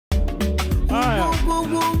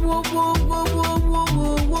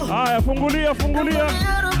Haya, fungulia.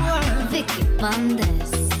 Vicky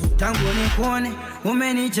Bandes. Tangu nikuone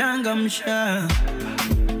umenichangamsha.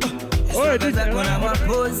 Oye, DJ kuna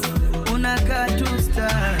mapozi unakaa tu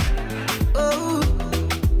star. Oh,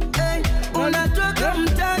 hey, unatoka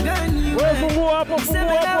mtangani. Wewe fungua hapo.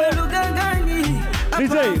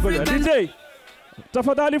 DJ,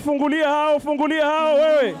 tafadhali fungulia hao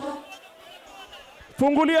wewe.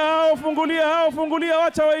 Fungulia,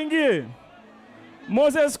 wacha waingie.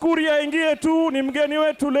 Moses Kuria ingie tu, ni mgeni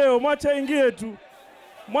wetu leo, mwacha ingie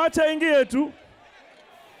tu.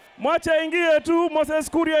 Moses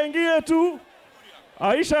Kuria ingie tu.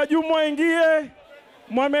 Aisha Jumwa ingie.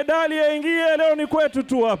 Mohamed Ali ingie, leo ni kwetu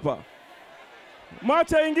tu hapa.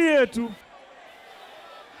 Mwacha ingie tu.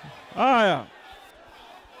 Haya.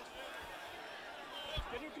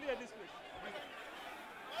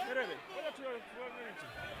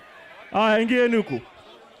 Ingie nuku.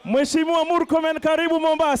 Mheshimiwa Murkomen, karibu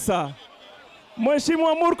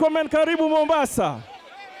Mombasa.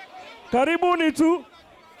 Karibuni tu.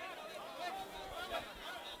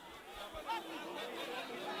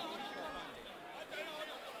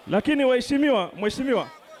 Lakini mheshimiwa,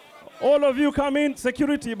 all of you come in,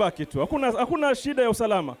 security ibaki tu. Hakuna shida ya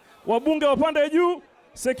usalama. Wabunge wapande juu,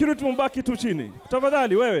 security mbaki tu chini.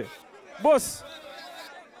 Tafadhali wewe. Boss,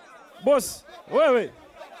 wewe.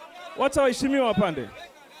 Wacha waheshimiwa wapande.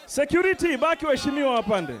 Security baki waheshimiwa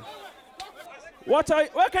wapande.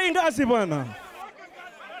 Weka ingazi bwana.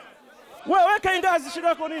 Weka ingazi, shida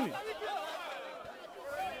yako nini?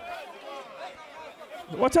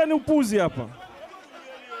 Wacha ni upuzi hapa.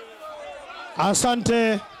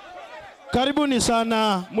 Asante. Karibuni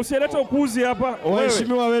sana. Msielete upuzi hapa.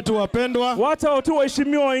 Waheshimiwa wetu wapendwa. Wacha tu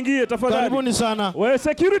waheshimiwa waingie tafadhali. Karibuni sana. Wewe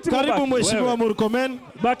security mbaki. Karibu Mheshimiwa Murkomen.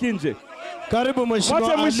 Baki nje. Karibu Mheshimiwa Ali.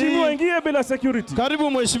 Wacha mheshimiwa ingie bila security.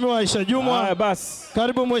 Karibu Mheshimiwa Aisha Jumwa. Basi.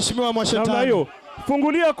 Karibu Mheshimiwa Mwashetani. Namna hiyo.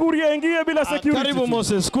 Fungulia Kuria ingie bila security. Karibu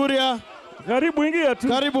Moses Kuria. Karibu ingia tu.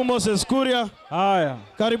 Karibu Moses Kuria. Haya.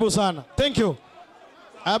 Karibu sana. Thank you.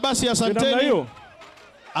 Basi asanteni.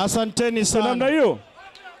 Asanteni sana. Namna hiyo.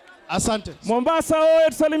 Asante. Mombasa oye,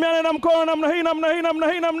 tusalimiane na mkono namna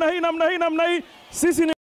hii. Sisi ni